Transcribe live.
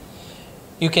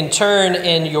You can turn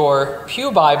in your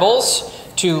pew Bibles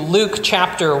to Luke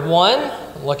chapter 1.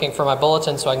 I'm looking for my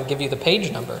bulletin so I can give you the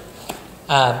page number.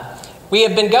 We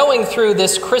have been going through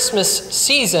this Christmas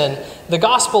season, the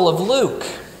Gospel of Luke.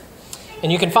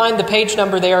 And you can find the page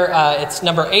number there. It's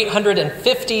number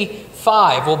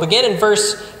 855. We'll begin in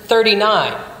verse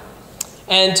 39.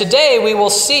 And today we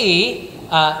will see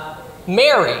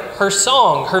Mary, her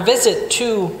song, her visit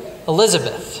to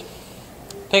Elizabeth.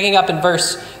 Picking up in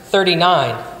verse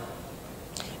 39.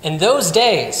 In those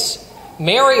days,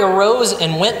 Mary arose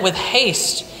and went with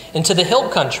haste into the hill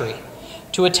country,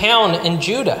 to a town in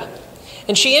Judah.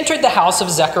 And she entered the house of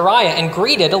Zechariah and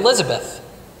greeted Elizabeth.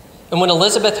 And when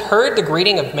Elizabeth heard the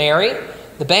greeting of Mary,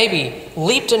 the baby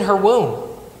leaped in her womb.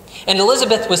 And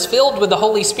Elizabeth was filled with the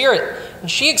Holy Spirit, and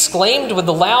she exclaimed with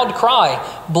a loud cry,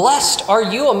 "Blessed are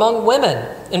you among women,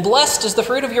 and blessed is the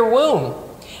fruit of your womb.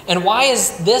 And why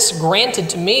is this granted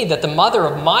to me, that the mother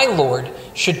of my Lord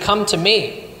should come to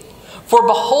me? For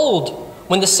behold,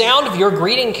 when the sound of your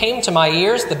greeting came to my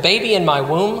ears, the baby in my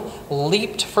womb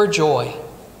leaped for joy.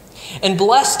 And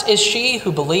blessed is she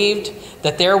who believed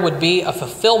that there would be a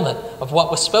fulfillment of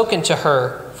what was spoken to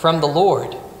her from the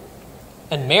Lord."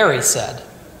 And Mary said,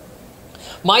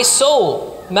 "My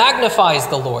soul magnifies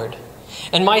the Lord,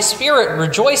 and my spirit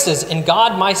rejoices in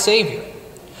God my Savior.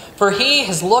 For he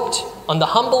has looked on the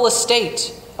humble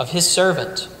estate of his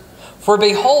servant. For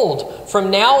behold,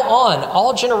 from now on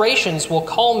all generations will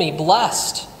call me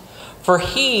blessed. For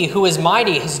he who is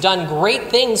mighty has done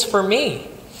great things for me,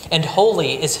 and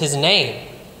holy is his name.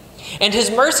 And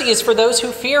his mercy is for those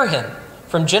who fear him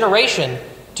from generation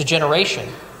to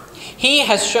generation. He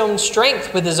has shown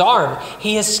strength with his arm.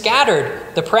 He has scattered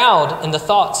the proud in the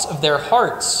thoughts of their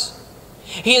hearts.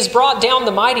 He has brought down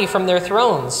the mighty from their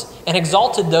thrones and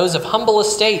exalted those of humble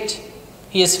estate.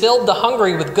 He has filled the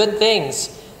hungry with good things,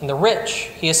 and the rich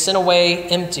he has sent away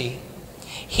empty.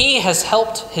 He has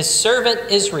helped his servant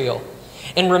Israel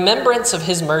in remembrance of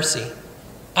his mercy,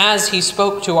 as he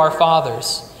spoke to our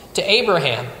fathers, to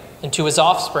Abraham and to his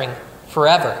offspring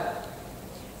forever."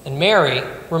 And Mary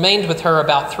remained with her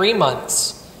about 3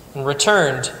 months and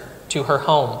returned to her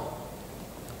home.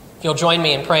 If you'll join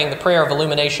me in praying the prayer of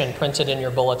illumination printed in your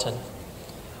bulletin.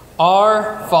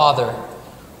 Our Father,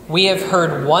 we have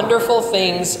heard wonderful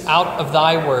things out of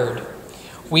thy word.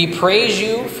 We praise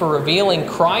you for revealing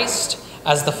Christ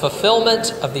as the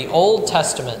fulfillment of the Old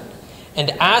Testament,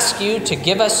 and ask you to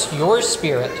give us your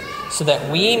Spirit so that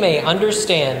we may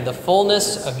understand the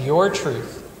fullness of your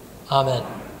truth. Amen.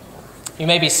 You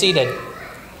may be seated.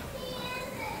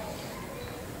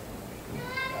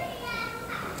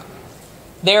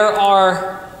 There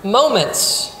are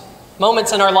moments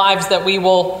in our lives that we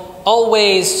will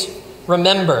always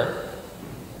remember.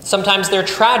 Sometimes they're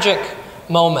tragic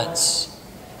moments.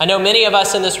 I know many of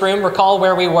us in this room recall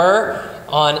where we were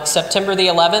on September the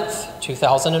 11th,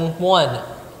 2001.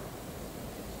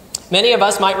 Many of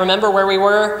us might remember where we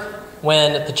were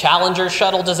when the Challenger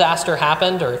shuttle disaster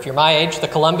happened, or if you're my age, the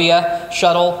Columbia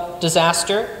shuttle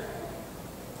disaster.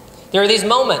 There are these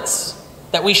moments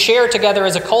that we share together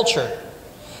as a culture.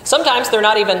 Sometimes they're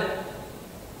not even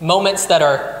moments that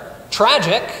are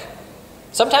tragic.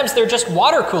 Sometimes they're just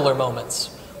water cooler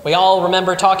moments. We all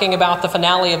remember talking about the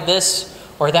finale of this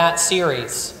or that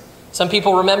series. Some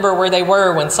people remember where they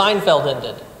were when Seinfeld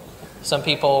ended. Some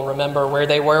people remember where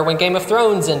they were when Game of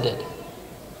Thrones ended.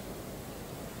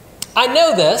 I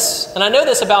know this, and I know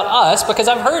this about us because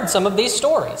I've heard some of these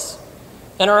stories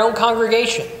in our own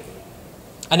congregation.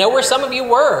 I know where some of you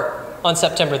were on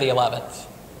September the 11th.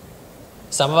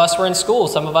 Some of us were in school.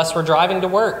 Some of us were driving to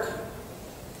work.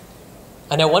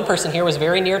 I know one person here was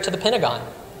very near to the Pentagon.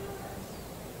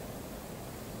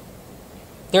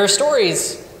 There are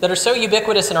stories that are so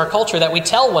ubiquitous in our culture that we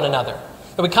tell one another,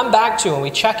 that we come back to and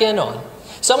we check in on.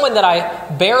 Someone that I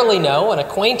barely know, an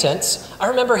acquaintance, I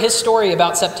remember his story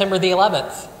about September the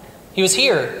 11th. He was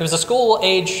here. He was a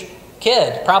school-age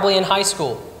kid, probably in high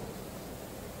school.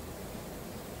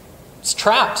 He's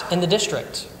trapped in the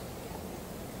district.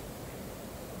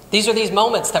 These are these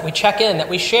moments that we check in, that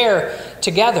we share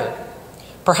together.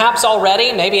 Perhaps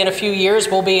already, maybe in a few years,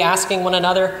 we'll be asking one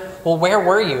another, well, where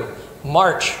were you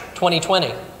March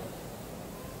 2020?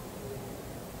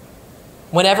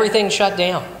 When everything shut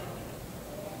down.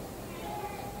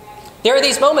 There are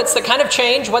these moments that kind of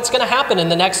change what's going to happen in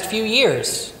the next few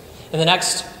years, in the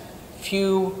next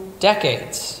few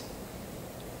decades.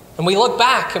 And we look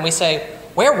back and we say,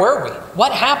 where were we?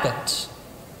 What happened?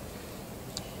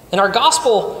 In our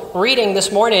gospel reading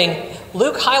this morning,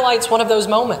 Luke highlights one of those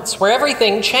moments where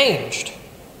everything changed.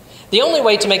 The only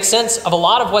way to make sense of a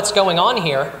lot of what's going on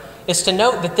here is to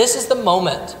note that this is the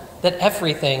moment that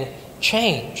everything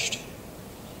changed.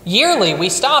 Yearly, we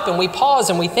stop and we pause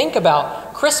and we think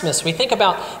about Christmas. We think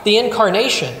about the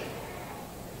incarnation.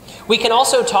 We can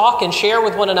also talk and share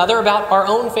with one another about our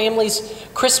own family's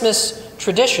Christmas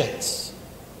traditions.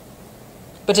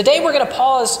 But today we're going to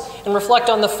pause and reflect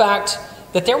on the fact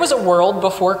that there was a world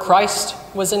before Christ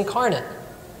was incarnate.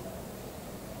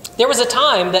 There was a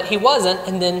time that he wasn't,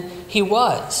 and then he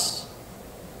was.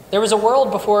 There was a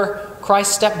world before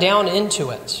Christ stepped down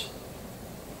into it.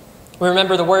 We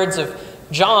remember the words of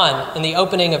John in the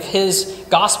opening of his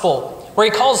gospel, where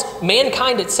he calls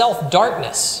mankind itself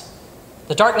darkness.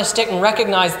 The darkness didn't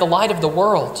recognize the light of the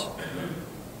world.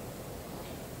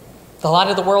 The light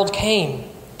of the world came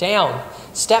down,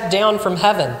 stepped down from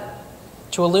heaven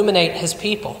to illuminate his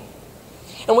people.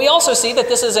 And we also see that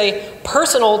this is a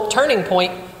personal turning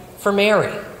point for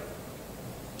Mary.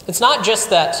 It's not just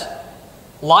that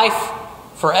life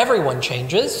for everyone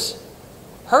changes.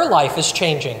 Her life is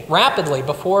changing rapidly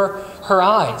before her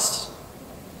eyes.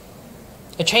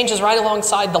 It changes right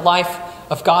alongside the life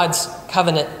of God's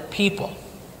covenant people.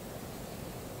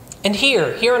 And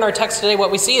here in our text today,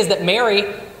 what we see is that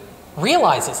Mary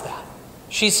realizes that.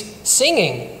 She's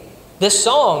singing this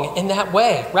song in that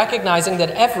way, recognizing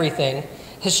that everything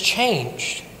has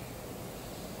changed.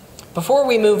 Before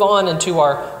we move on into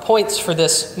our points for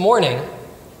this morning,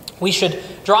 we should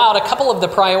draw out a couple of the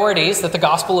priorities that the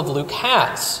Gospel of Luke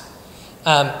has.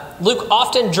 Luke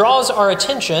often draws our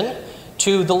attention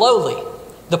to the lowly,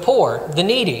 the poor, the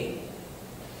needy.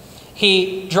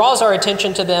 He draws our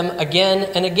attention to them again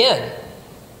and again.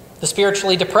 The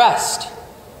spiritually depressed,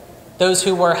 those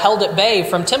who were held at bay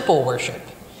from temple worship.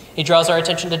 He draws our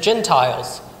attention to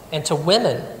Gentiles and to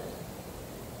women.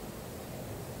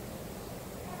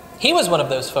 He was one of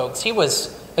those folks. He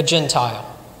was a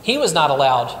Gentile. He was not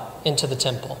allowed into the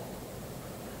temple.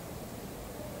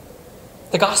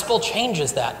 The gospel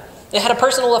changes that. It had a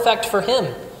personal effect for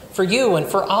him, for you, and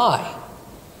for I.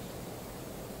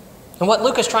 And what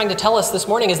Luke is trying to tell us this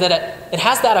morning is that it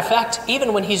has that effect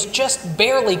even when he's just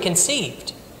barely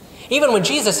conceived. Even when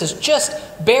Jesus is just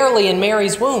barely in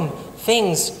Mary's womb,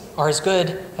 things are as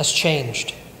good as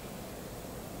changed.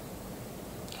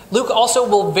 Luke also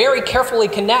will very carefully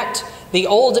connect the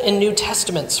Old and New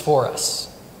Testaments for us.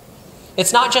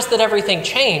 It's not just that everything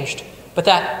changed, but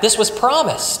that this was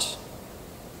promised.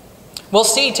 We'll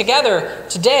see together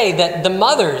today that the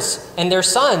mothers and their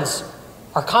sons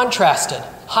are contrasted,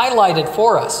 highlighted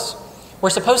for us. We're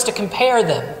supposed to compare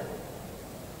them.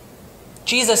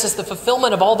 Jesus is the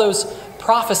fulfillment of all those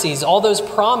prophecies, all those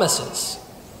promises.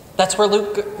 That's where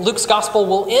Luke's gospel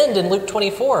will end in Luke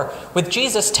 24, with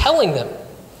Jesus telling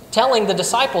the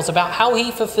disciples about how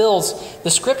he fulfills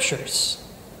the scriptures.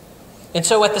 And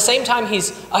so at the same time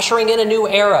he's ushering in a new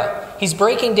era, he's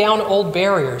breaking down old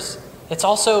barriers. It's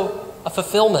also a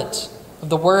fulfillment of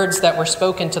the words that were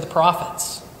spoken to the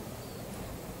prophets.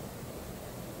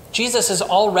 Jesus is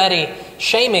already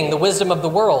shaming the wisdom of the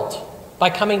world by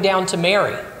coming down to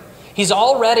Mary. He's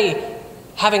already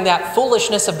having that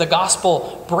foolishness of the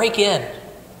gospel break in.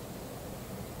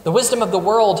 The wisdom of the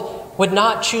world would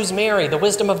not choose Mary. The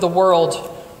wisdom of the world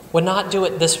would not do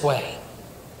it this way.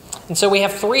 And so we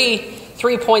have three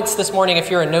points this morning if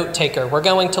you're a note taker. We're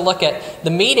going to look at the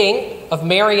meeting of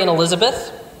Mary and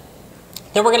Elizabeth.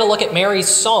 Then we're going to look at Mary's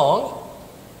song.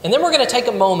 And then we're going to take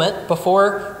a moment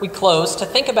before we close to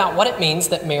think about what it means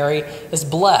that Mary is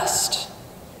blessed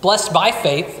by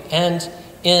faith and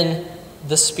in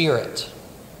the Spirit.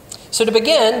 So to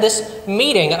begin, this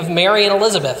meeting of Mary and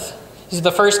Elizabeth, these are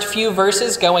the first few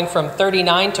verses going from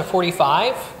 39 to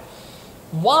 45.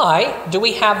 Why do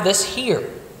we have this here?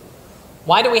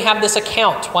 Why do we have this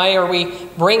account? Why are we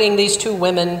bringing these two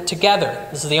women together?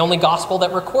 This is the only gospel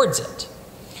that records it.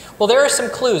 Well, there are some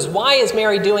clues. Why is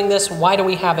Mary doing this? Why do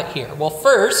we have it here? Well,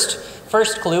 first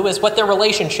clue is what their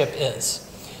relationship is.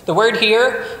 The word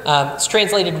here is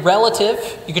translated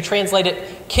relative. You could translate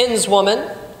it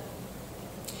kinswoman.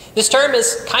 This term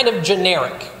is kind of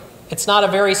generic. It's not a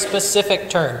very specific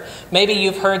term. Maybe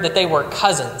you've heard that they were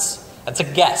cousins. That's a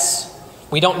guess.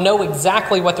 We don't know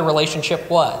exactly what the relationship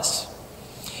was.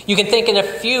 You can think in a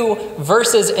few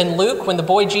verses in Luke when the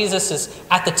boy Jesus is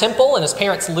at the temple and his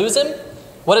parents lose him.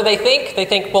 What do they think? They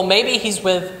think, well, maybe he's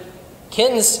with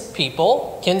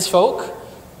kinsfolk,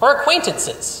 or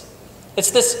acquaintances.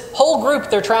 It's this whole group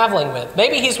they're traveling with.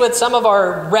 Maybe he's with some of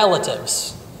our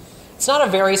relatives. It's not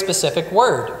a very specific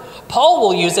word. Paul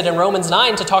will use it in Romans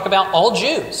 9 to talk about all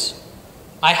Jews.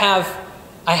 I have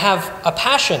a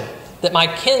passion that my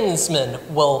kinsmen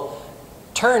will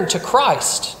turn to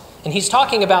Christ. And he's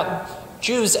talking about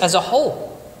Jews as a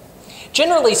whole.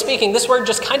 Generally speaking, this word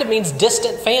just kind of means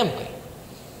distant family.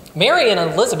 Mary and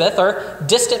Elizabeth are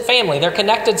distant family. They're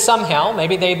connected somehow.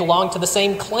 Maybe they belong to the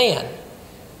same clan.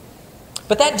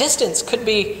 But that distance could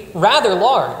be rather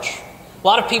large. A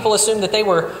lot of people assume that they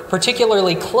were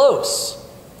particularly close.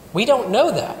 We don't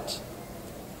know that.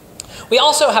 We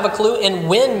also have a clue in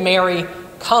when Mary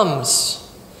comes.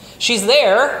 She's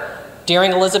there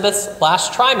during Elizabeth's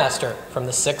last trimester, from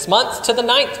the 6th month to the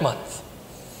 9th month.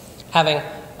 Having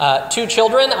 2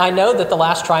 children, I know that the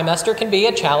last trimester can be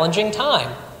a challenging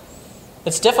time.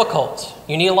 It's difficult.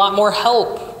 You need a lot more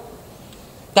help.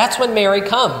 That's when Mary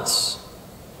comes.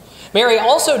 Mary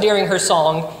also, during her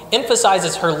song,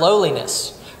 emphasizes her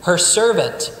lowliness, her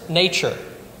servant nature.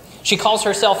 She calls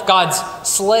herself God's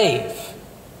slave.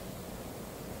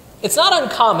 It's not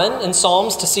uncommon in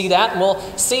Psalms to see that, and we'll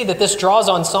see that this draws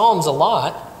on Psalms a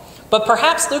lot. But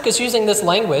perhaps Luke is using this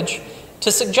language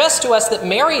to suggest to us that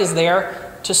Mary is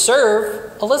there to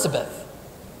serve Elizabeth.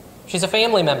 She's a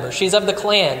family member. She's of the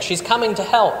clan. She's coming to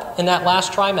help in that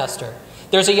last trimester.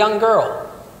 There's a young girl.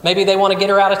 Maybe they want to get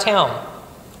her out of town.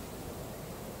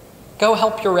 Go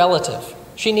help your relative.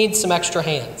 She needs some extra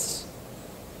hands.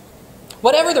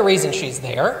 Whatever the reason she's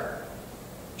there,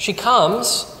 she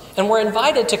comes, and we're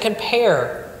invited to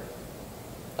compare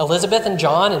Elizabeth and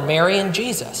John and Mary and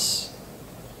Jesus.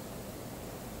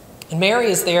 And Mary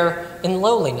is there in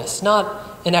lowliness,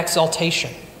 not in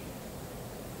exaltation.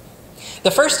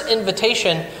 The first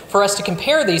invitation for us to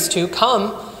compare these two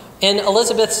come in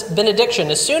Elizabeth's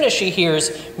benediction. As soon as she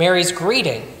hears Mary's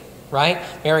greeting, right?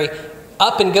 Mary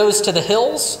up and goes to the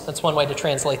hills. That's one way to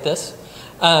translate this.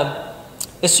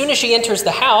 As soon as she enters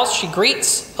the house, she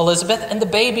greets Elizabeth, and the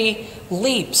baby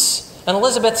leaps. And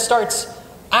Elizabeth starts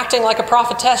acting like a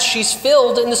prophetess. She's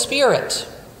filled in the Spirit.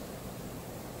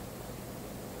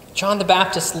 John the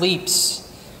Baptist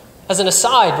leaps. As an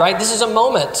aside, right, this is a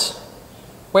moment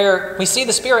where we see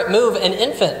the Spirit move an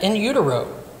infant in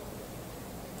utero.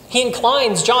 He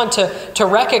inclines John to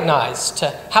recognize, to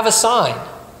have a sign,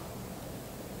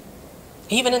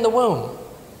 even in the womb.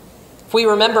 If we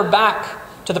remember back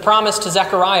to the promise to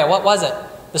Zechariah, what was it?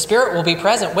 The Spirit will be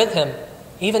present with him,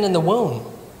 even in the womb.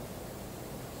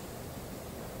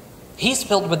 He's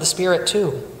filled with the Spirit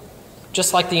too,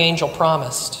 just like the angel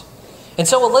promised. And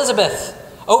so Elizabeth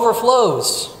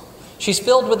overflows. She's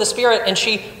filled with the Spirit, and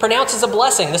she pronounces a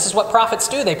blessing. This is what prophets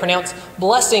do. They pronounce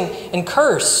blessing and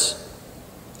curse.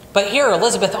 But here,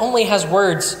 Elizabeth only has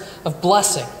words of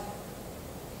blessing.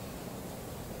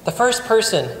 The first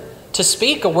person to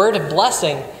speak a word of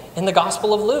blessing in the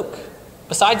Gospel of Luke,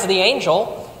 besides the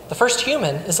angel, the first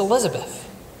human is Elizabeth.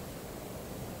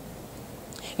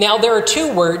 Now, there are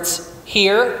 2 words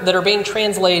here that are being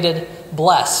translated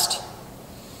blessed.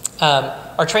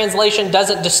 Our translation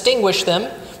doesn't distinguish them.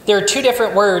 There are 2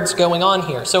 different words going on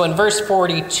here. So in verse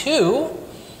 42,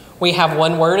 we have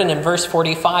one word, and in verse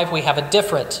 45, we have a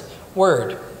different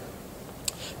word.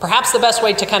 Perhaps the best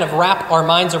way to kind of wrap our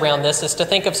minds around this is to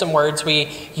think of some words we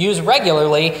use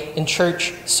regularly in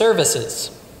church services.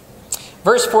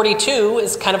 Verse 42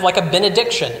 is kind of like a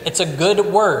benediction. It's a good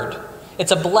word.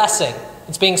 It's a blessing.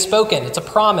 It's being spoken. It's a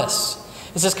promise.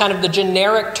 This is kind of the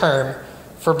generic term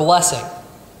for blessing.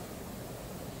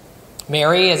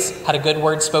 Mary has had a good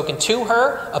word spoken to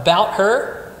her, about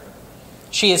her.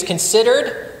 She is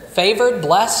considered, favored,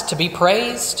 blessed, to be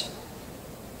praised.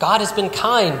 God has been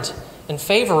kind and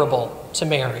favorable to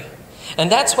Mary. And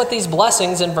that's what these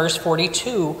blessings in verse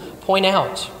 42 point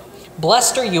out.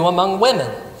 Blessed are you among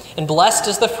women, and blessed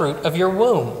is the fruit of your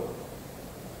womb.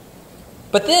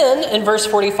 But then in verse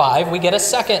 45, we get a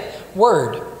second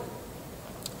word.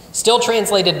 Still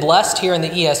translated blessed here in the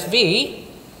ESV,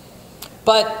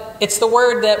 but it's the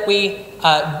word that we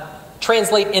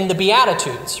translate in the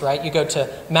Beatitudes, right? You go to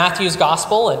Matthew's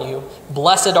Gospel and you,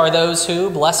 blessed are those who,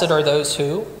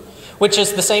 which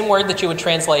is the same word that you would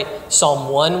translate Psalm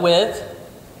 1 with,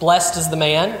 blessed is the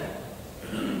man.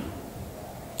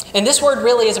 And this word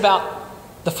really is about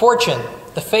the fortune,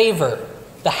 the favor,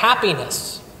 the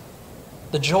happiness,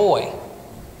 the joy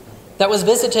that was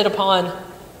visited upon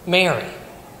Mary.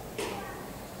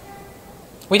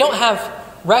 We don't have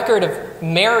record of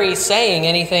Mary saying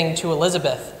anything to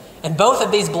Elizabeth. And both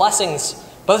of these blessings,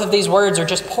 both of these words are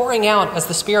just pouring out as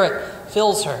the Spirit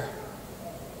fills her.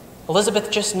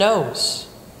 Elizabeth just knows.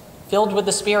 Filled with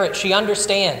the Spirit, she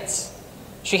understands.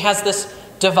 She has this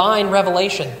divine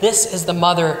revelation. This is the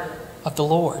mother of the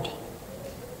Lord.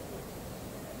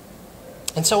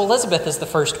 And so Elizabeth is the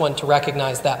first one to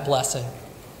recognize that blessing.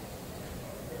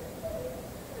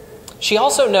 She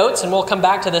also notes, and we'll come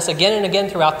back to this again and again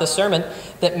throughout this sermon,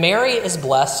 that Mary is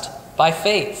blessed by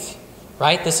faith,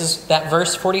 right? This is that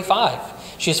verse 45.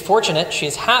 She is fortunate, she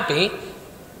is happy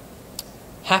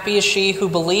Happy is she who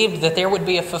believed that there would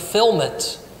be a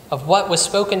fulfillment of what was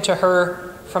spoken to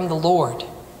her from the Lord.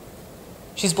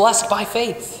 She's blessed by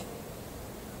faith.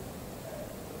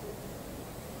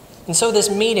 And so this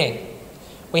meeting,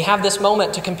 we have this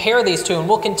moment to compare these two, and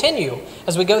we'll continue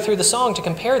as we go through the song to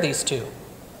compare these two.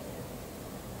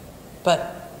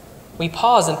 But we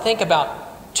pause and think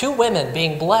about two women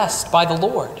being blessed by the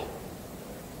Lord.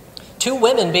 Two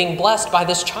women being blessed by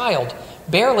this child,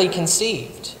 barely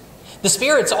conceived. The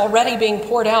Spirit's already being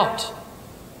poured out.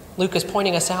 Luke is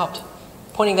pointing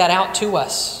that out to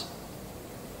us.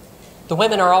 The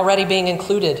women are already being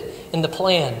included in the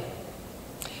plan.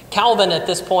 Calvin at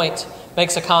this point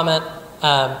makes a comment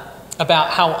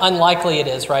about how unlikely it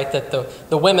is, right, that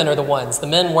the women are the ones. The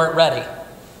men weren't ready.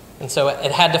 And so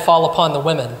it had to fall upon the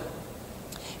women.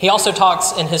 He also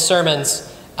talks in his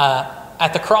sermons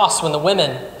at the cross when the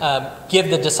women give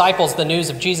the disciples the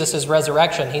news of Jesus'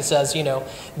 resurrection. He says,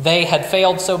 they had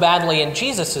failed so badly in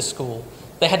Jesus' school,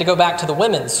 they had to go back to the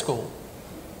women's school.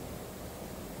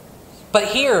 But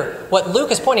here, what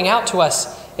Luke is pointing out to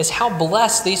us is how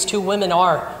blessed these two women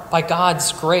are by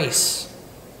God's grace.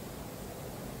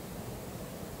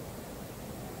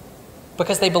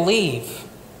 Because they believe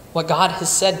what God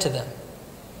has said to them.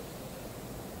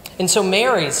 And so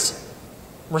Mary's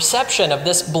reception of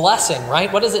this blessing,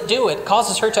 right? What does it do? It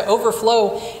causes her to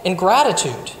overflow in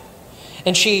gratitude.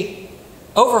 And she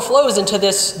overflows into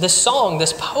this song,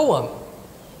 this poem.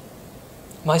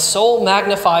 My soul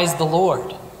magnifies the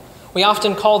Lord. We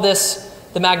often call this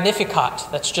the Magnificat.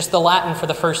 That's just the Latin for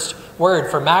the first word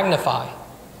for magnify.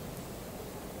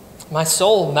 My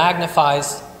soul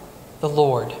magnifies the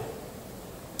Lord.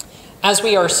 As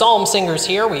we are psalm singers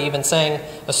here, we even sang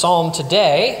a psalm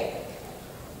today.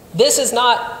 This is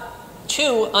not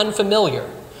too unfamiliar.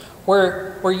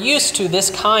 We're used to this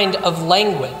kind of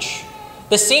language.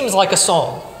 This seems like a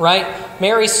song, right?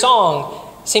 Mary's song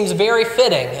seems very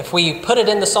fitting. If we put it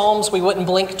in the Psalms, we wouldn't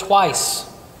blink twice.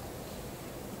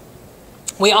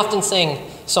 We often sing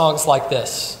songs like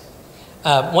this.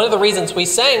 One of the reasons we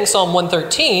sang Psalm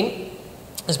 113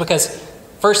 is because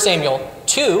 1 Samuel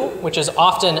 2, which is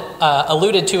often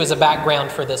alluded to as a background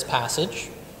for this passage,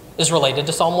 is related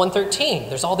to Psalm 113.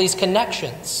 There's all these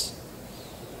connections.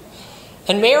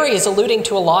 And Mary is alluding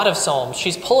to a lot of Psalms.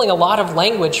 She's pulling a lot of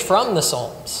language from the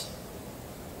Psalms.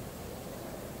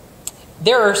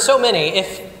 There are so many.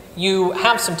 If you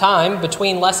have some time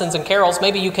between lessons and carols,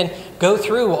 maybe you can go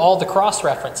through all the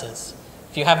cross-references.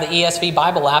 If you have the ESV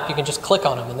Bible app, you can just click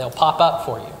on them and they'll pop up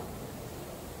for you.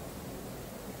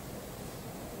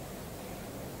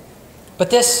 But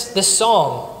this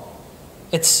song,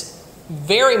 it's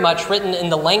very much written in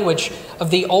the language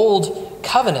of the Old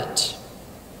Covenant.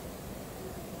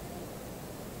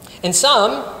 And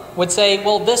some would say,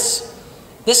 well, this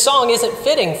song isn't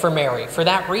fitting for Mary for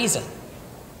that reason.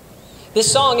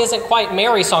 This song isn't quite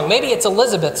Mary's song. Maybe it's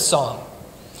Elizabeth's song.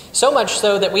 So much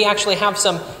so that we actually have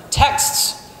some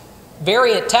texts,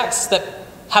 variant texts that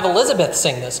have Elizabeth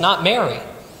sing this, not Mary.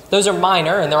 Those are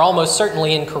minor and they're almost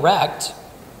certainly incorrect.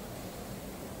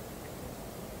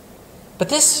 But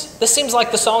this seems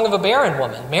like the song of a barren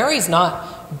woman. Mary's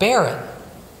not barren.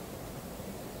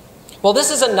 Well, this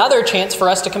is another chance for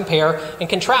us to compare and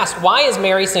contrast. Why is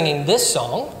Mary singing this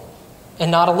song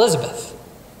and not Elizabeth?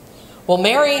 Well,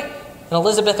 Mary and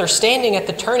Elizabeth are standing at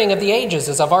the turning of the ages,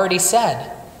 as I've already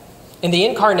said. In the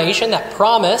incarnation, that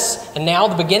promise, and now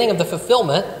the beginning of the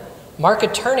fulfillment, mark a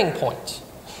turning point.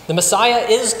 The Messiah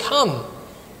is come.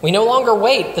 We no longer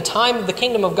wait. The time of the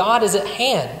kingdom of God is at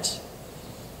hand.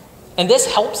 And this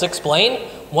helps explain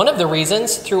one of the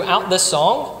reasons throughout this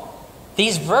song,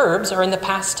 these verbs are in the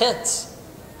past tense.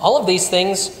 All of these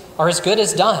things are as good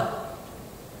as done.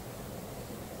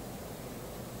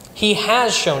 He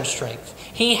has shown strength.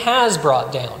 He has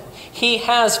brought down. He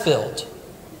has filled.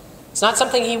 It's not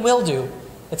something he will do.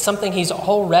 It's something he's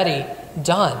already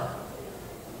done.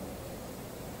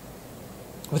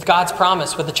 With God's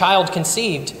promise, with the child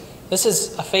conceived, this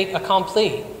is a fait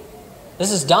accompli.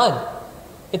 This is done.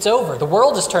 It's over. The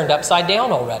world is turned upside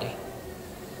down already.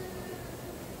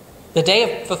 The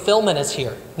day of fulfillment is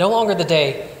here, no longer the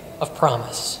day of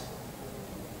promise.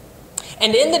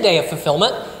 And in the day of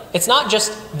fulfillment, it's not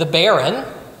just the barren,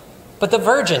 but the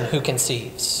virgin who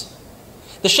conceives.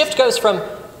 The shift goes from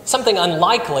something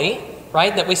unlikely,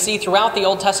 right, that we see throughout the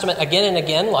Old Testament again and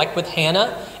again, like with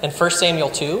Hannah in 1 Samuel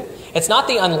 2. It's not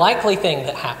the unlikely thing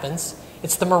that happens,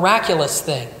 it's the miraculous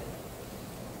thing.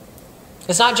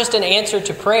 It's not just an answer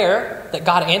to prayer, that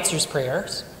God answers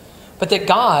prayers, but that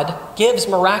God gives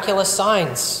miraculous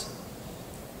signs,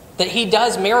 that he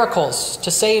does miracles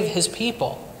to save his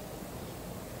people.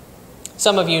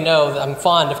 Some of you know that I'm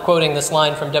fond of quoting this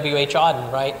line from W.H.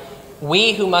 Auden, right?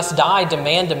 "We who must die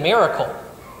demand a miracle,"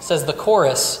 says the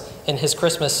chorus in his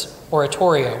Christmas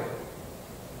oratorio.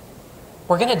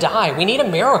 We're going to die. We need a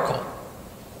miracle.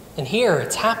 And here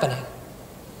it's happening.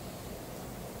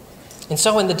 And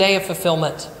so in the day of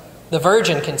fulfillment, the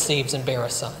virgin conceives and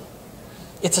bears a son.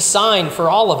 It's a sign for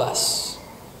all of us.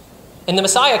 And the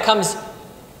Messiah comes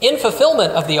in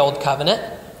fulfillment of the old covenant,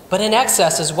 but in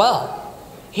excess as well.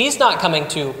 He's not coming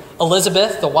to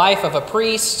Elizabeth, the wife of a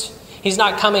priest. He's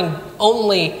not coming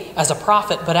only as a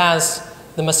prophet, but as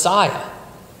the Messiah.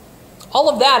 All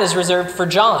of that is reserved for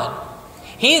John.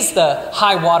 He's the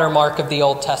high water mark of the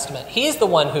Old Testament. He's the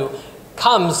one who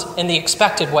comes in the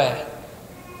expected way.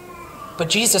 But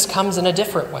Jesus comes in a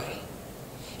different way.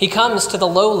 He comes to the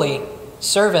lowly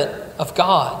servant of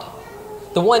God,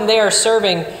 the one there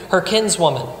serving her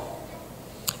kinswoman,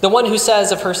 the one who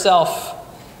says of herself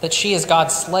that she is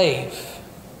God's slave,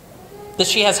 that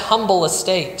she has humble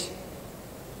estate.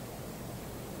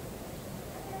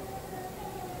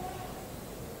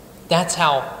 That's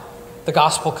how the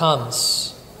gospel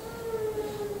comes.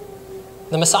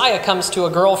 The Messiah comes to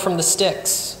a girl from the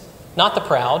sticks, not the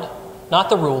proud, not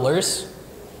the rulers.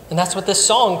 And that's what this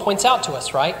song points out to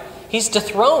us, right? He's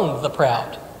dethroned the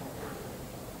proud.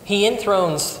 He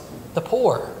enthrones the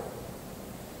poor.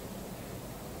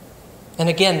 And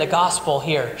again, the gospel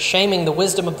here, shaming the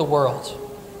wisdom of the world.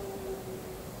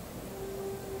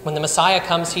 When the Messiah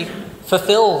comes, he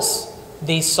fulfills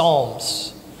these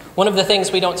psalms. One of the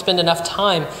things we don't spend enough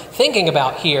time thinking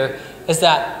about here is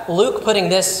that Luke putting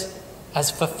this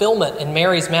as fulfillment in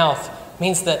Mary's mouth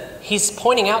means that he's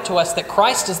pointing out to us that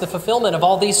Christ is the fulfillment of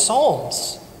all these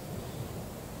psalms.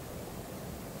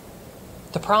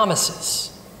 The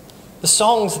promises, the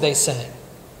songs they sang.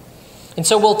 And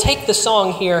so we'll take the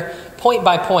song here point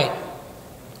by point.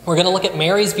 We're going to look at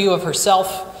Mary's view of herself.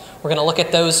 We're going to look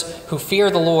at those who fear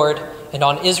the Lord and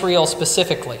on Israel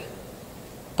specifically.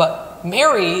 But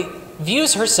Mary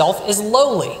views herself as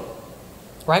lowly,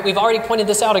 right? We've already pointed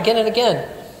this out again and again.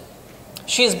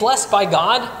 She is blessed by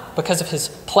God because of his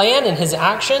plan and his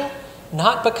action,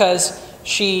 not because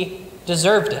she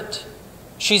deserved it.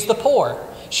 She's the poor.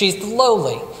 She's the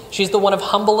lowly. She's the one of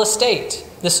humble estate.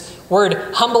 This word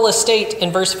humble estate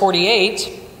in verse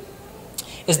 48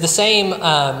 is the same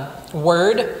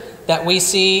word that we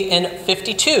see in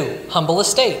 52, humble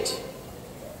estate,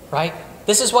 right?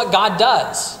 This is what God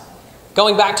does.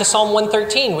 Going back to Psalm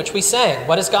 113, which we sang,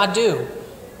 what does God do?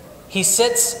 He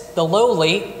sits the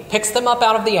lowly, picks them up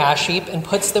out of the ash heap, and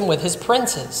puts them with his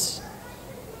princes.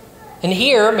 And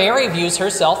here, Mary views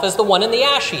herself as the one in the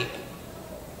ash heap.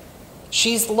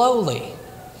 She's lowly.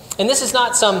 And this is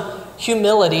not some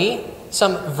humility,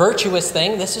 some virtuous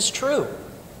thing. This is true.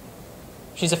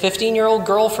 She's a 15-year-old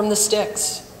girl from the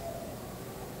sticks.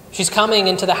 She's coming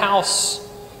into the house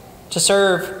to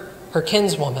serve her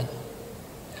kinswoman.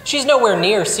 She's nowhere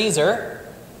near Caesar.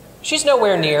 She's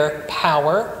nowhere near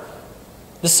power,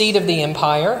 the seat of the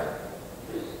empire.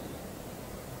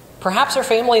 Perhaps her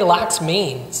family lacks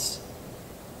means.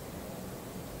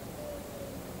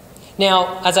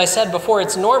 Now, as I said before,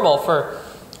 it's normal for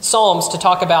Psalms to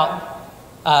talk about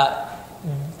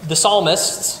the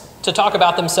psalmists to talk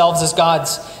about themselves as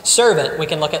God's servant. We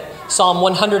can look at Psalm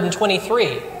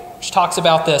 123, which talks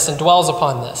about this and dwells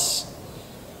upon this.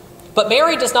 But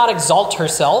Mary does not exalt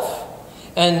herself,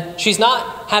 and she's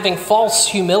not having false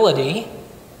humility.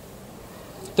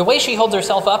 The way she holds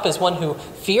herself up is one who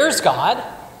fears God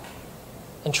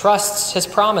and trusts his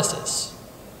promises.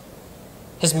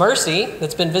 His mercy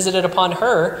that's been visited upon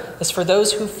her is for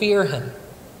those who fear him.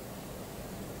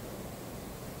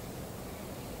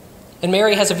 And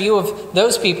Mary has a view of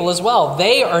those people as well.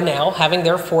 They are now having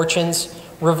their fortunes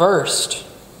reversed.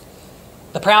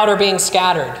 The proud are being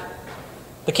scattered.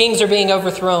 The kings are being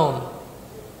overthrown.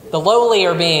 The lowly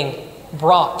are being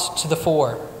brought to the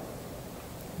fore,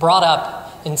 brought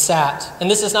up and sat.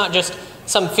 And this is not just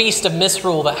some feast of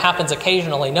misrule that happens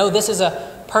occasionally. No, this is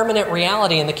a permanent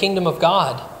reality in the kingdom of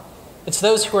God. It's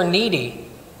those who are needy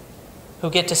who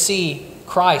get to see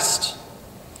Christ,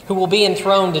 who will be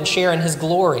enthroned and share in his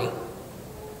glory.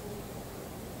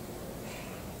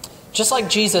 Just like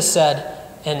Jesus said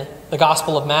in the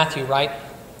Gospel of Matthew, right?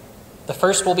 The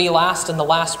first will be last and the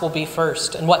last will be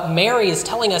first. And what Mary is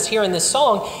telling us here in this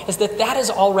song is that that is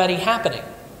already happening.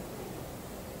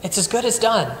 It's as good as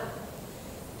done.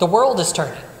 The world is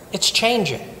turning. It's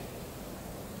changing.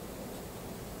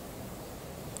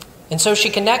 And so she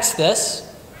connects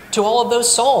this to all of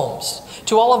those psalms,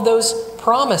 to all of those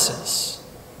promises.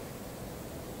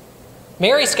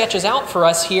 Mary sketches out for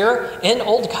us here in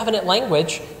Old Covenant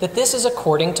language that this is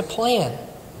according to plan.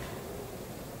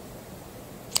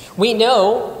 We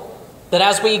know that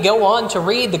as we go on to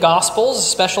read the Gospels,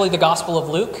 especially the Gospel of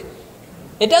Luke,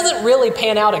 it doesn't really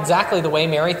pan out exactly the way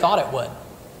Mary thought it would.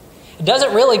 It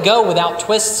doesn't really go without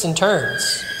twists and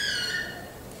turns.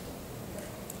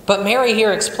 But Mary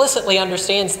here explicitly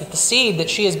understands that the seed that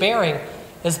she is bearing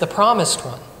is the promised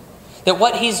one. That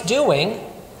what he's doing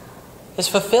is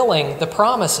fulfilling the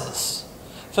promises,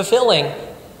 fulfilling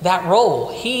that role.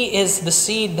 He is the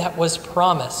seed that was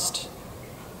promised.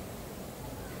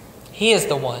 He is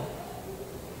the one.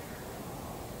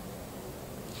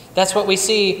 That's what we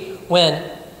see when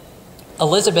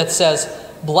Elizabeth says,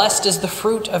 "Blessed is the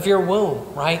fruit of your womb,"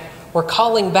 right? We're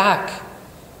calling back.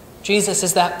 Jesus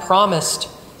is that promised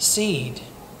seed.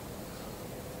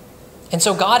 And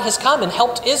so God has come and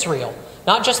helped Israel,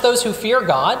 not just those who fear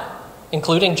God,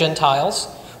 including Gentiles,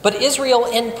 but Israel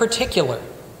in particular,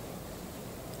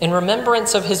 in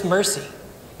remembrance of his mercy.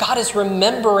 God is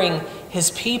remembering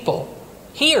his people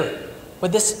here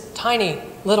with this tiny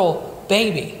little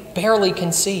baby, barely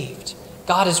conceived.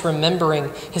 God is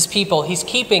remembering his people. He's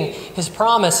keeping his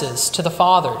promises to the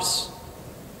fathers.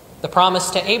 The promise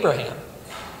to Abraham.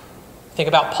 Think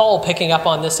about Paul picking up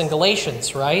on this in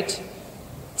Galatians, right?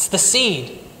 It's the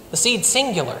seed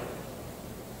singular,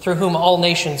 through whom all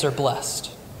nations are blessed.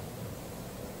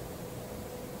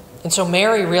 And so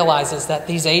Mary realizes that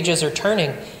these ages are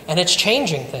turning and it's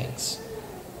changing things.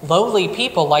 Lowly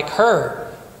people like her,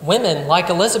 women like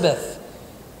Elizabeth,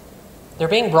 they're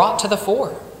being brought to the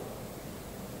fore.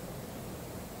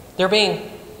 They're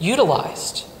being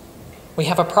utilized. We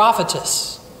have a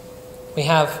prophetess. We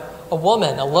have a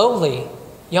woman, a lowly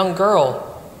young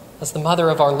girl, as the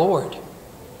mother of our Lord.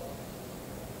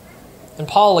 And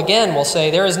Paul again will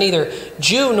say, there is neither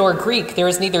Jew nor Greek, there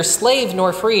is neither slave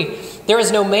nor free, there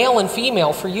is no male and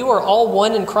female, for you are all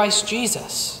one in Christ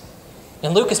Jesus.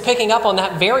 And Luke is picking up on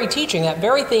that very teaching, that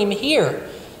very theme here.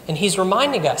 And he's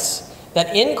reminding us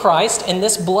that in Christ, in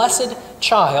this blessed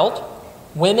child,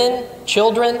 women,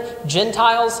 children,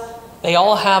 Gentiles, they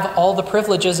all have all the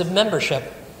privileges of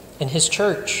membership in his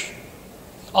church.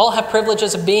 All have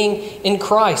privileges of being in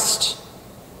Christ.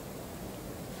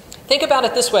 Think about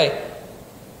it this way.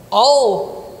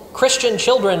 All Christian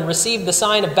children receive the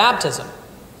sign of baptism.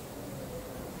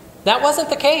 That wasn't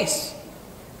the case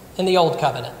in the Old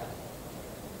Covenant.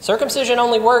 Circumcision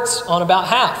only works on about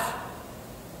half.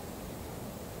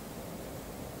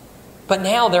 But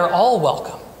now they're all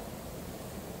welcome.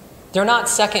 They're not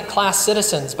second-class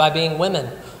citizens by being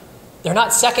women. They're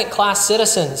not second-class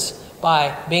citizens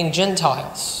by being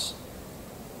Gentiles.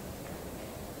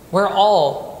 We're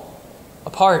all a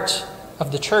part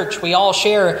of the church. We all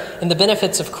share in the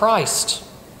benefits of Christ.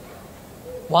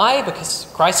 Why?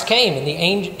 Because Christ came and the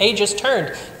ages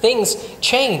turned. Things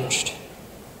changed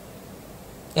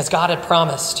as God had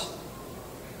promised.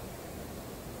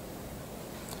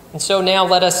 And so now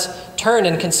let us turn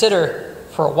and consider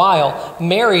for a while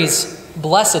Mary's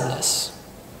blessedness.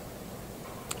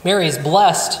 Mary is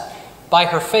blessed by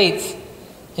her faith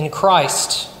in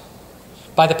Christ,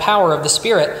 by the power of the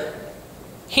Spirit.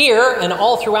 Here and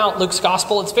all throughout Luke's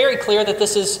gospel, it's very clear that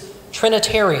this is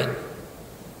Trinitarian.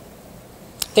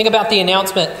 Think about the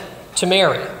announcement to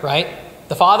Mary, right?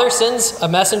 The Father sends a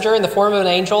messenger in the form of an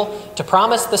angel to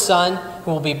promise the Son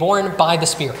who will be born by the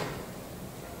Spirit.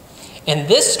 In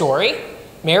this story,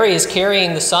 Mary is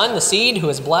carrying the Son, the seed, who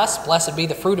is blessed. Blessed be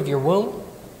the fruit of your womb.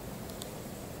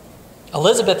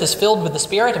 Elizabeth is filled with the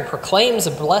Spirit and proclaims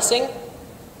a blessing.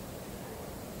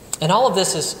 And all of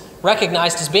this is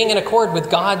recognized as being in accord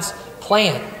with God's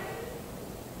plan.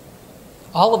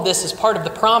 All of this is part of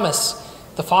the promise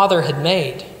the Father had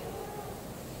made.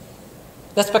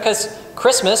 That's because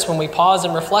Christmas, when we pause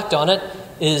and reflect on it,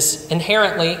 is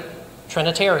inherently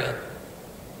Trinitarian.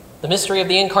 The mystery of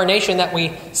the Incarnation that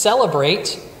we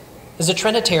celebrate is a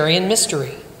Trinitarian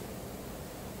mystery.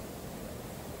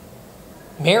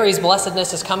 Mary's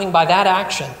blessedness is coming by that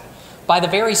action, by the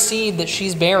very seed that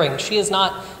she's bearing. She is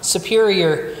not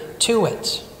superior to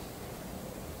it.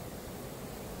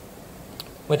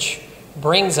 Which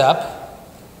brings up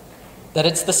that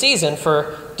it's the season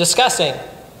for discussing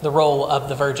the role of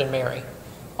the Virgin Mary.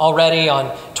 Already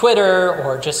on Twitter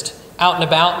or just out and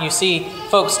about, you see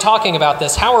folks talking about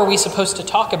this. How are we supposed to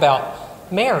talk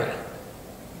about Mary?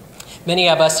 Many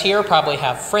of us here probably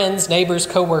have friends, neighbors,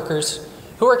 co-workers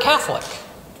who are Catholic.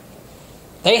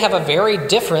 They have a very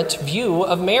different view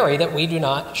of Mary that we do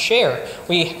not share.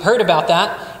 We heard about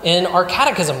that in our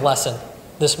catechism lesson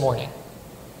this morning.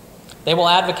 They will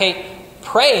advocate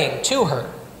praying to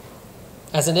her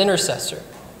as an intercessor.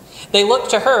 They look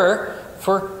to her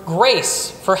for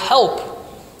grace, for help,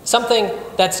 something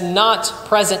that's not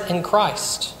present in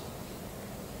Christ.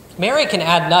 Mary can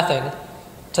add nothing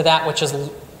to that which is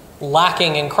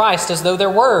lacking in Christ, as though there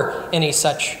were any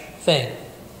such thing.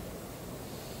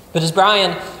 But as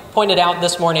Brian pointed out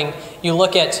this morning, you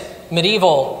look at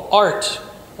medieval art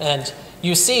and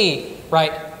you see,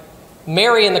 right,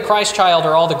 Mary and the Christ child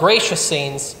are all the gracious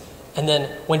scenes, and then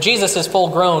when Jesus is full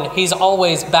grown, he's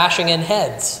always bashing in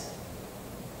heads.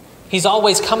 He's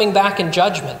always coming back in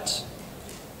judgment.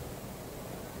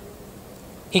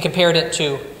 He compared it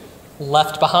to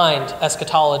left behind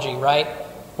eschatology, right?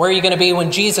 Where are you going to be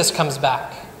when Jesus comes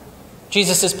back?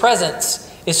 Jesus' presence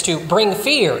is to bring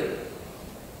fear.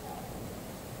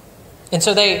 And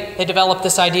so they developed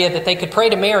this idea that they could pray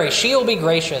to Mary. She'll be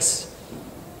gracious.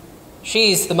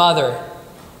 She's the mother.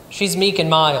 She's meek and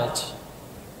mild.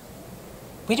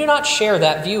 We do not share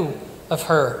that view of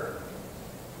her.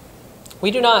 We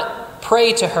do not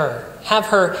pray to her, have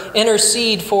her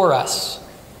intercede for us,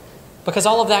 because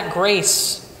all of that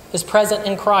grace is present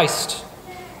in Christ.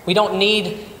 We don't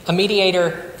need a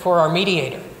mediator for our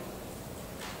mediator.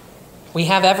 We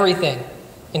have everything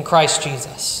in Christ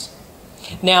Jesus.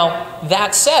 Now,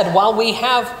 that said, while we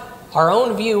have our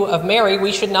own view of Mary,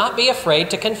 we should not be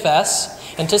afraid to confess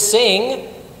and to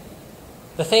sing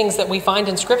the things that we find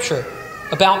in Scripture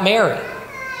about Mary.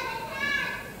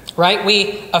 Right?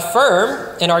 We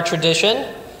affirm in our tradition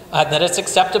that it's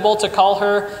acceptable to call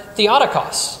her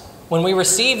Theotokos. When we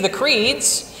receive the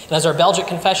creeds, and as our Belgic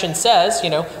confession says,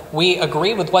 we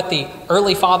agree with what the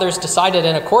early fathers decided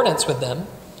in accordance with them.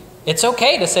 It's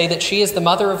okay to say that she is the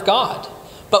mother of God.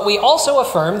 But we also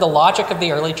affirm the logic of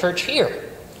the early church here.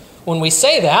 When we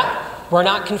say that, we're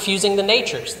not confusing the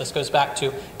natures. This goes back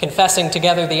to confessing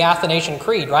together the Athanasian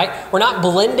Creed, right? We're not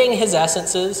blending his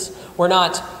essences. We're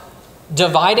not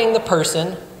dividing the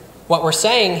person. What we're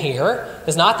saying here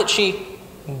is not that she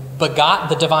begot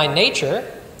the divine nature,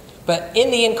 but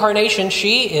in the incarnation,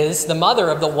 she is the mother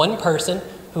of the one person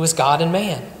who is God and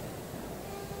man.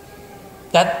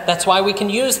 That's why we can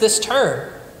use this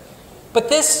term. But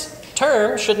this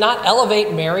term should not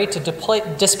elevate Mary to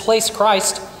displace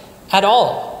Christ at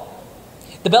all.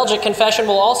 The Belgic confession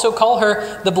will also call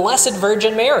her the Blessed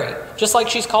Virgin Mary, just like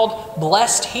she's called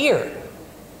blessed here.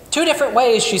 Two different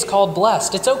ways she's called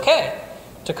blessed. It's okay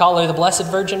to call her the Blessed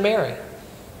Virgin Mary.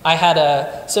 I had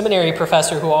a seminary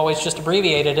professor who always just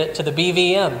abbreviated it to the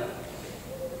BVM,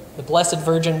 the Blessed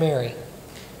Virgin Mary.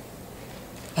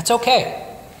 That's okay.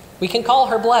 We can call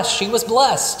her blessed. She was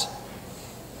blessed.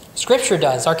 Scripture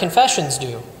does. Our confessions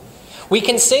do. We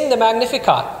can sing the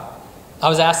Magnificat. I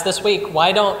was asked this week,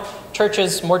 why don't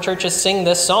more churches sing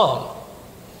this song?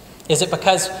 Is it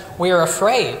because we are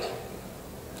afraid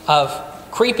of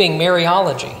creeping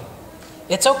Mariology?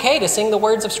 It's okay to sing the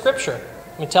words of Scripture.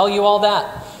 Let me tell you all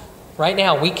that. Right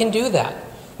now, we can do that.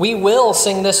 We will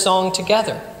sing this song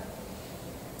together.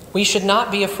 We should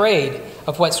not be afraid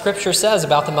of what Scripture says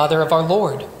about the mother of our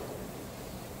Lord.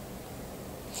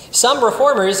 Some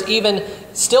reformers even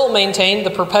still maintain the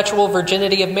perpetual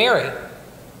virginity of Mary.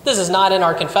 This is not in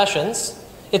our confessions.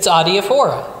 It's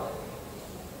adiaphora.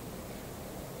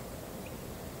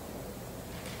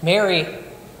 Mary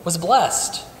was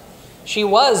blessed. She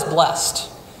was blessed.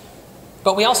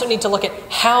 But we also need to look at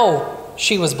how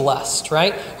she was blessed,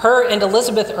 right? Her and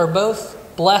Elizabeth are both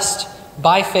blessed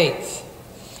by faith,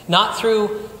 not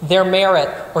through their merit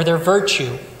or their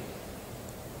virtue.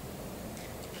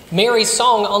 Mary's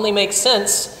song only makes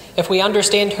sense if we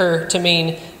understand her to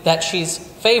mean that she's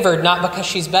favored not because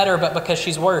she's better, but because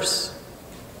she's worse.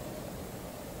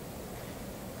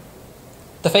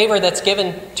 The favor that's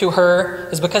given to her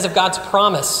is because of God's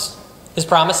promise, his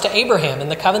promise to Abraham in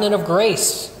the covenant of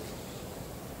grace.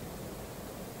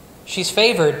 She's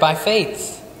favored by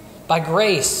faith, by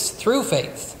grace, through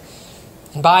faith,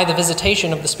 and by the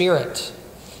visitation of the Spirit.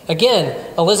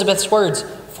 Again, Elizabeth's words,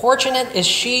 "Fortunate is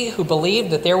she who believed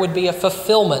that there would be a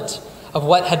fulfillment of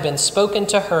what had been spoken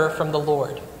to her from the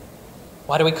Lord."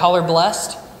 Why do we call her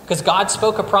blessed? Because God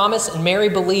spoke a promise and Mary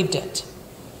believed it.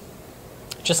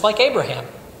 Just like Abraham,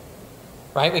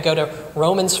 right? We go to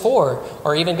Romans 4,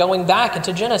 or even going back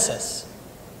into Genesis.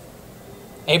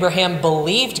 Abraham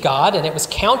believed God, and it was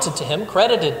counted to him,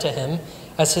 credited to him,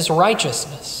 as his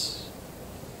righteousness.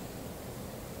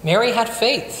 Mary had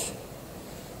faith.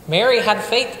 Mary had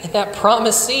faith in that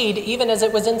promised seed, even as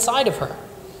it was inside of her.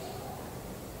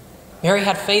 Mary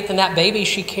had faith in that baby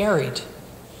she carried.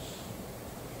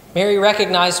 Mary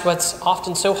recognized what's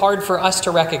often so hard for us to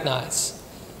recognize,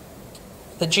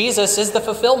 that Jesus is the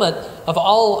fulfillment of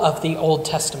all of the Old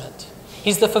Testament.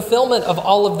 He's the fulfillment of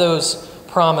all of those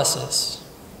promises.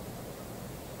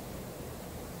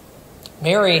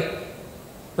 Mary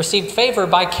received favor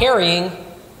by carrying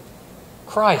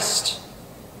Christ.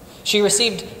 She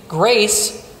received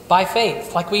grace by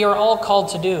faith, like we are all called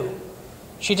to do.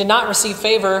 She did not receive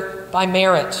favor by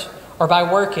merit or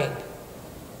by working.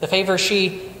 The favor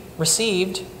she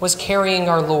received was carrying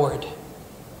our Lord.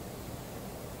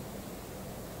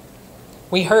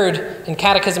 We heard in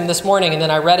Catechism this morning, and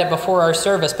then I read it before our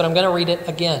service, but I'm going to read it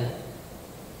again,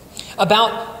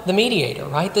 about the mediator,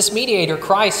 right? This mediator,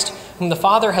 Christ, whom the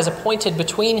Father has appointed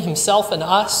between himself and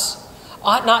us,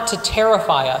 ought not to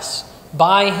terrify us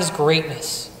by his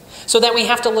greatness, so that we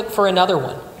have to look for another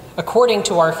one, according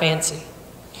to our fancy.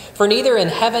 For neither in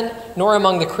heaven nor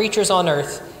among the creatures on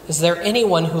earth is there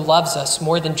anyone who loves us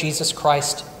more than Jesus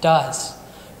Christ does.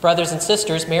 Brothers and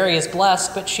sisters, Mary is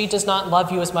blessed, but she does not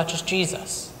love you as much as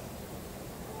Jesus.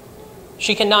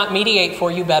 She cannot mediate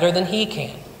for you better than he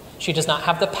can. She does not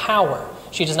have the power.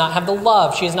 She does not have the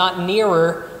love. She is not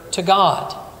nearer to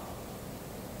God.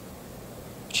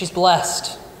 She's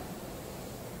blessed.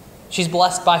 She's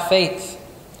blessed by faith.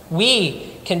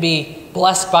 We can be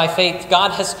blessed by faith.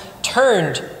 God has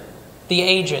turned the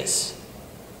ages.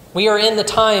 We are in the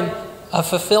time of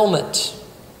fulfillment.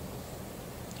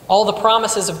 All the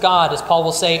promises of God, as Paul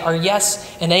will say, are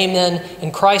yes and amen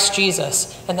in Christ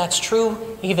Jesus. And that's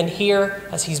true even here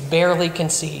as he's barely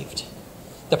conceived.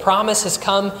 The promise has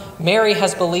come, Mary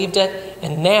has believed it,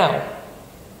 and now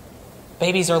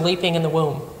babies are leaping in the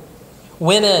womb.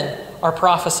 Women are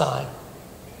prophesying.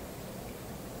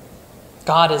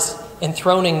 God is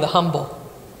enthroning the humble.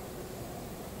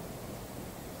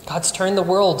 God's turned the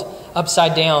world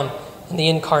upside down in the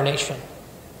incarnation.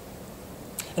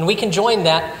 And we can join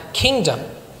that kingdom,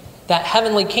 that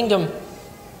heavenly kingdom,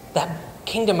 that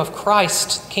kingdom of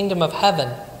Christ, kingdom of heaven.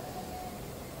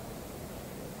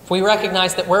 If we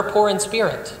recognize that we're poor in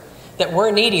spirit, that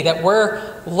we're needy, that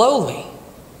we're lowly,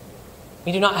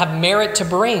 we do not have merit to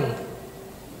bring.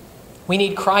 We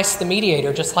need Christ the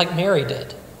mediator, just like Mary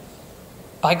did,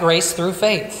 by grace through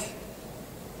faith.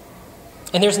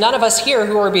 And there's none of us here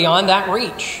who are beyond that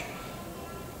reach.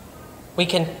 We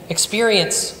can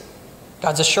experience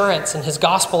God's assurance and his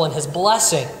gospel and his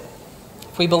blessing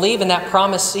if we believe in that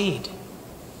promised seed.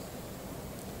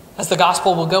 As the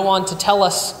gospel will go on to tell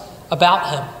us about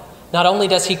him, not only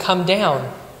does he come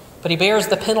down, but he bears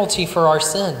the penalty for our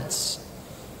sins.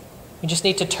 We just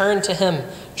need to turn to him,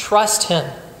 trust him,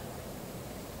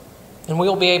 and we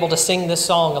will be able to sing this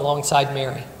song alongside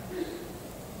Mary.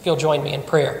 If you'll join me in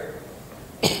prayer.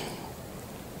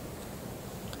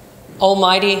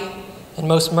 Almighty and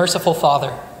most merciful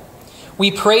Father, we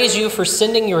praise you for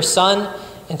sending your Son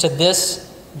into this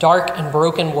dark and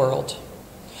broken world.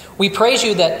 We praise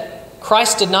you that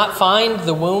Christ did not find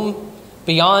the womb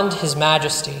beyond his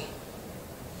majesty,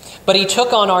 but he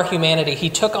took on our humanity.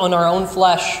 He took on our own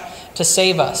flesh to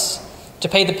save us, to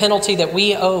pay the penalty that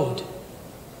we owed.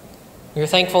 We are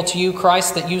thankful to you,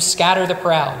 Christ, that you scatter the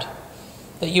proud,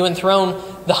 that you enthrone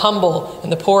the humble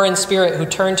and the poor in spirit who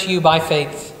turn to you by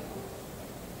faith.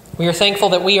 We are thankful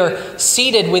that we are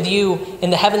seated with you in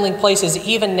the heavenly places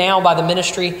even now by the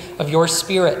ministry of your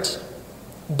Spirit,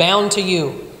 bound to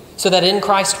you, so that in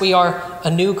Christ we are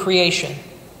a new creation.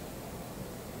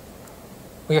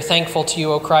 We are thankful to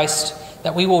you, O Christ,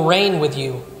 that we will reign with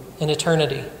you in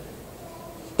eternity,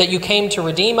 that you came to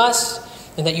redeem us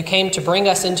and that you came to bring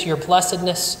us into your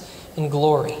blessedness and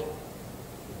glory.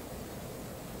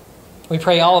 We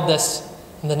pray all of this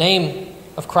in the name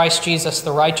of Christ Jesus,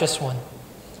 the righteous one,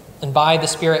 and by the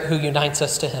Spirit who unites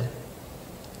us to him.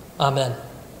 Amen.